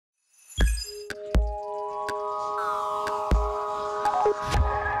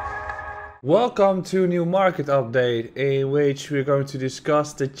Welcome to a new market update in which we're going to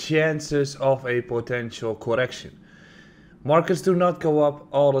discuss the chances of a potential correction. Markets do not go up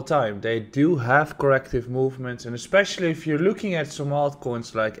all the time. They do have corrective movements, and especially if you're looking at some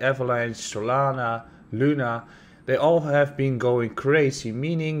altcoins like Avalanche, Solana, Luna, they all have been going crazy,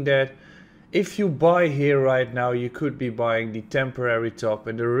 meaning that if you buy here right now, you could be buying the temporary top,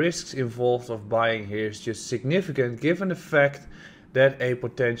 and the risks involved of buying here is just significant given the fact that a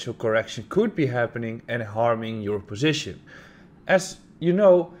potential correction could be happening and harming your position. As you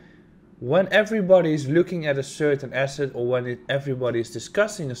know, when everybody is looking at a certain asset, or when everybody is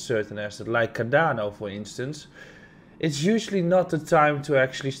discussing a certain asset, like Cardano for instance, it's usually not the time to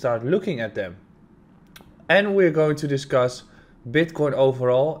actually start looking at them. And we're going to discuss Bitcoin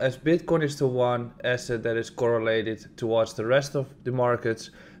overall, as Bitcoin is the one asset that is correlated towards the rest of the markets.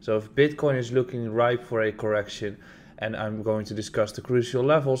 So if Bitcoin is looking ripe for a correction, and I'm going to discuss the crucial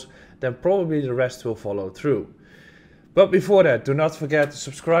levels, then probably the rest will follow through. But before that, do not forget to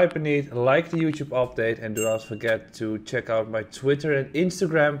subscribe and like the YouTube update, and do not forget to check out my Twitter and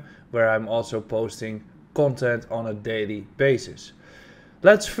Instagram, where I'm also posting content on a daily basis.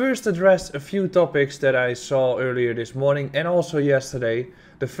 Let's first address a few topics that I saw earlier this morning and also yesterday.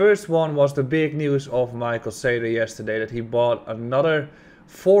 The first one was the big news of Michael Saylor yesterday, that he bought another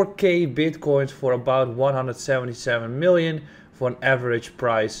 4k bitcoins for about 177 million for an average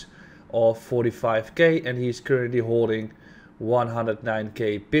price of 45k, and he's currently holding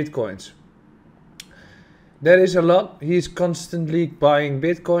 109k bitcoins. That is a lot. He's constantly buying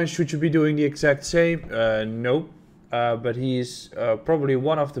bitcoins. Should you be doing the exact same? No. But he's probably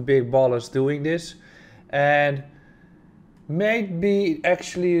one of the big ballers doing this, and maybe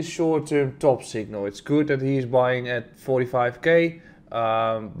actually a short-term top signal. It's good that he's buying at 45k,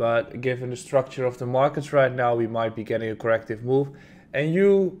 but given the structure of the markets right now, we might be getting a corrective move.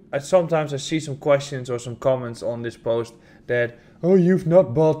 And sometimes I see some questions or some comments on this post that, oh, you've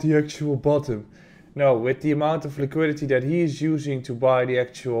not bought the actual bottom. No, with the amount of liquidity that he is using to buy the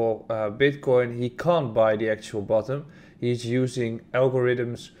actual Bitcoin, he can't buy the actual bottom. He's using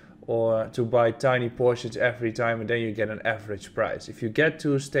algorithms or to buy tiny portions every time, and then you get an average price. If you get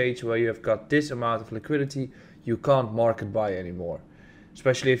to a stage where you have got this amount of liquidity, you can't market buy anymore.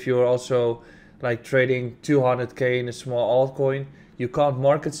 Especially if you're also like trading 200k in a small altcoin, you can't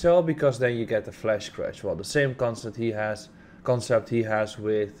market sell because then you get a flash crash. Well, the same concept he has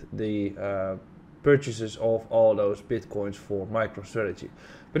with the purchases of all those bitcoins for MicroStrategy.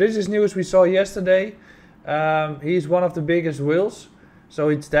 But this is news we saw yesterday. He's one of the biggest whales, so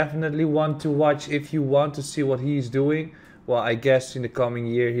it's definitely one to watch if you want to see what he's doing. Well, I guess in the coming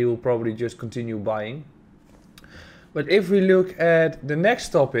year he will probably just continue buying. But if we look at the next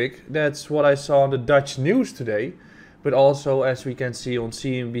topic, that's what I saw on the Dutch news today, but also as we can see on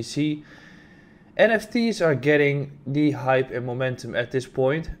CNBC, NFTs are getting the hype and momentum at this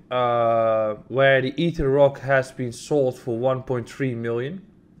point, where the Ether Rock has been sold for 1.3 million.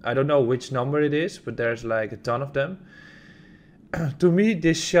 I don't know which number it is, but there's like a ton of them. To me,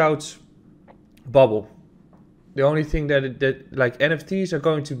 this shouts bubble. The only thing that like NFTs are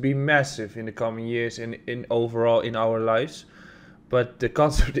going to be massive in the coming years in overall in our lives. But the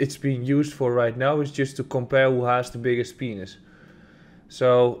concept it's being used for right now is just to compare who has the biggest penis.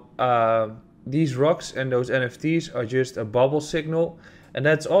 So these rocks and those NFTs are just a bubble signal. And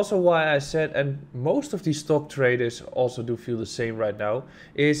that's also why I said, and most of these stock traders also do feel the same right now,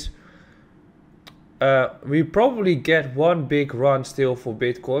 is we probably get one big run still for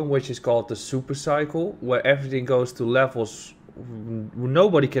Bitcoin, which is called the super cycle, where everything goes to levels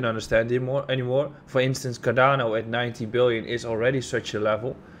nobody can understand anymore. For instance, Cardano at 90 billion is already such a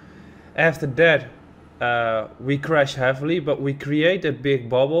level. After that, we crash heavily, but we create a big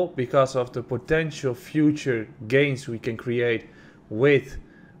bubble because of the potential future gains we can create with,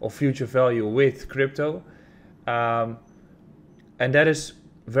 or future value with crypto. And that is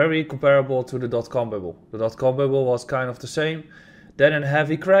very comparable to the dot-com bubble. The dot-com bubble was kind of the same. Then a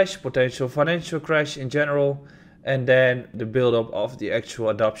heavy crash, potential financial crash in general, and then the build-up of the actual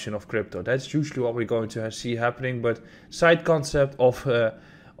adoption of crypto. That's usually what we're going to see happening, but side concept of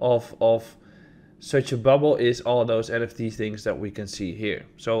such a bubble is all those NFT things that we can see here.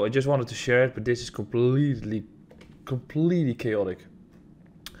 So I just wanted to share it, but this is completely chaotic.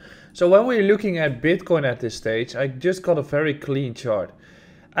 So when we're looking at Bitcoin at this stage, I just got a very clean chart.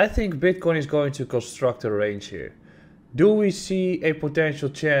 I think Bitcoin is going to construct a range here. Do we see a potential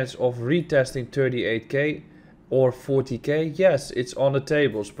chance of retesting 38k or 40k? Yes, it's on the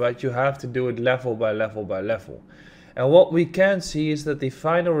tables, but you have to do it level by level by level. And what we can see is that the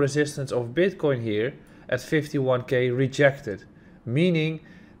final resistance of Bitcoin here at 51k rejected, meaning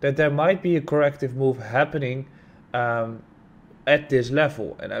that there might be a corrective move happening at this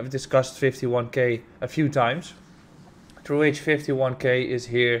level. And I've discussed 51k a few times, through which 51k is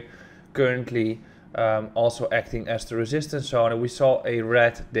here currently also acting as the resistance zone, and we saw a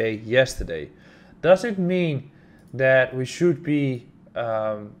red day yesterday. Does it mean that we should be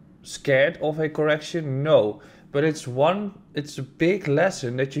scared of a correction? No, but it's a big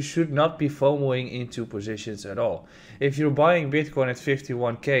lesson that you should not be FOMOing into positions at all. If you're buying Bitcoin at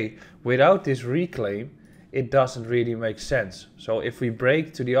 51k without this reclaim, it doesn't really make sense. So if we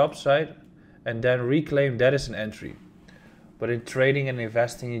break to the upside and then reclaim, that is an entry. But in trading and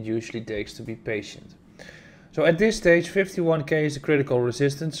investing, it usually takes to be patient. So at this stage, 51k is a critical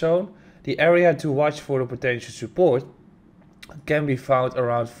resistance zone. The area to watch for the potential support can be found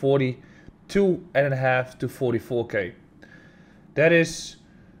around 42.5 to 44k. That is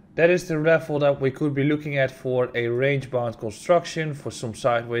the level that we could be looking at for a range-bound construction, for some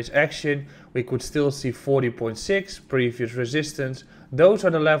sideways action. We could still see 40.6, previous resistance. Those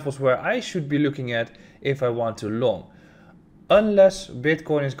are the levels where I should be looking at if I want to long. Unless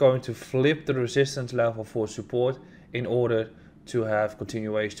Bitcoin is going to flip the resistance level for support in order to have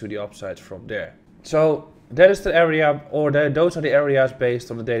continuation to the upside from there. So that is the area, or those are the areas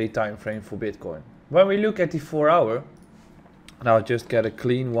based on the daily time frame for Bitcoin. When we look at the 4 hour, and I'll just get a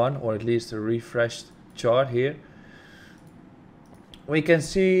clean one, or at least a refreshed chart here, we can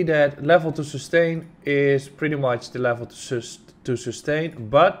see that level to sustain is pretty much the level to sustain,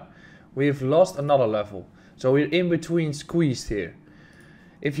 but we've lost another level. So we're in between squeezed here.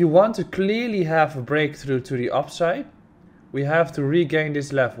 If you want to clearly have a breakthrough to the upside, we have to regain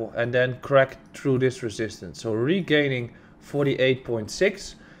this level and then crack through this resistance. So regaining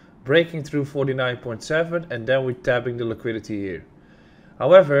 48.6, breaking through 49.7, and then we're tapping the liquidity here.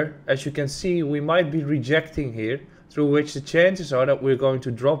 However, as you can see, we might be rejecting here, through which the chances are that we're going to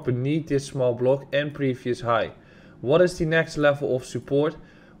drop beneath this small block and previous high. What is the next level of support?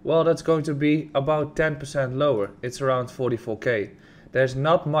 Well, that's going to be about 10% lower. It's around 44k. There's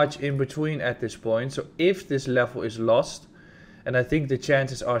not much in between at this point. So if this level is lost, and I think the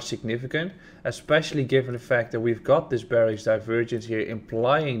chances are significant, especially given the fact that we've got this bearish divergence here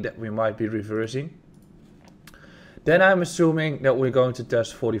implying that we might be reversing, then I'm assuming that we're going to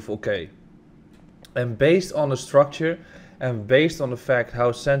test 44k. And based on the structure and based on the fact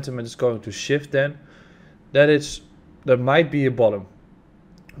how sentiment is going to shift then, there might be a bottom.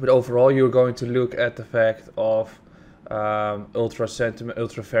 But overall, you're going to look at the fact of ultra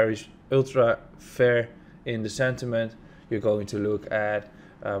fair in the sentiment. You're going to look at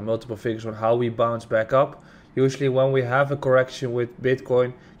multiple figures on how we bounce back up. Usually when we have a correction with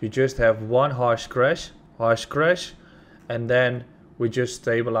Bitcoin, you just have one harsh crash, and then we just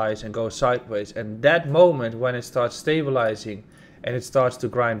stabilize and go sideways. And that moment when it starts stabilizing and it starts to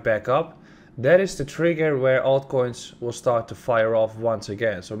grind back up, that is the trigger where altcoins will start to fire off once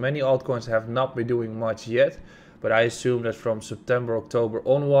again. So many altcoins have not been doing much yet, but I assume that from September, October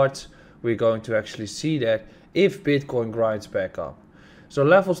onwards, we're going to actually see that if Bitcoin grinds back up. So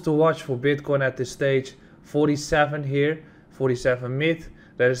levels to watch for Bitcoin at this stage, 47 here, 47 mid.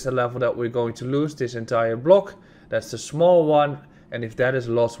 That is the level that we're going to lose this entire block. That's the small one. And if that is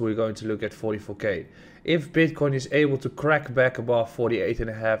lost, we're going to look at 44k. If Bitcoin is able to crack back above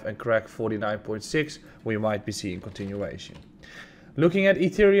 48.5 and crack 49.6, we might be seeing continuation. Looking at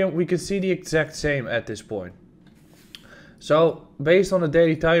Ethereum, we can see the exact same at this point. So based on the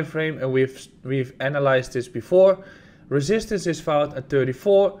daily time frame, and we've analyzed this before, resistance is found at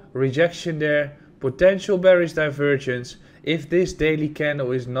 34, rejection there, potential bearish divergence. If this daily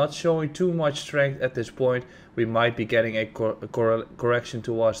candle is not showing too much strength at this point, we might be getting a correction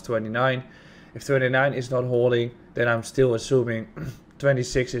towards 29. If 29 is not holding, then I'm still assuming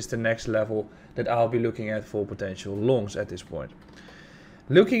 26 is the next level that I'll be looking at for potential longs at this point.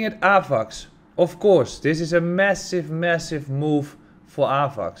 Looking at Avax, of course, this is a massive move for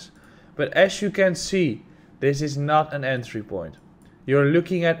Avax. But as you can see, this is not an entry point. You're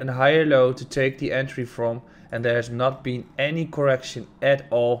looking at a higher low to take the entry from, and there has not been any correction at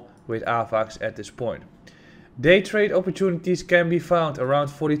all with Avax at this point. Day trade opportunities can be found around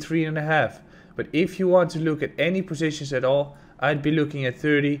 43.5. But if you want to look at any positions at all, I'd be looking at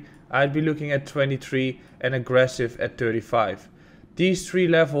 30, I'd be looking at 23, and aggressive at 35. These three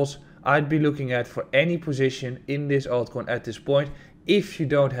levels I'd be looking at for any position in this altcoin at this point if you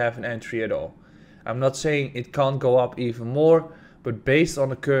don't have an entry at all. I'm not saying it can't go up even more, but based on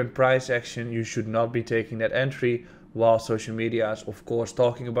the current price action, you should not be taking that entry. While social media is of course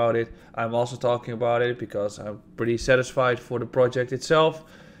talking about it, I'm also talking about it because I'm pretty satisfied for the project itself.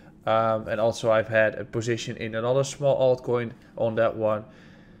 And also I've had a position in another small altcoin on that one.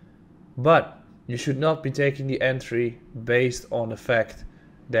 But you should not be taking the entry based on the fact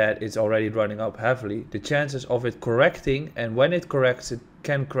that it's already running up heavily. The chances of it correcting, and when it corrects it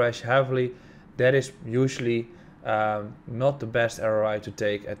can crash heavily, that is usually not the best ROI to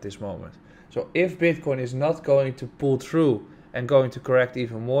take at this moment. So if Bitcoin is not going to pull through and going to correct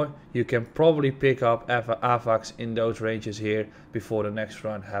even more, you can probably pick up Avax in those ranges here before the next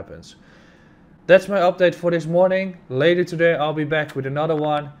run happens. That's my update for this morning. Later today I'll be back with another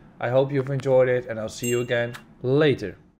one. I hope you've enjoyed it, and I'll see you again later.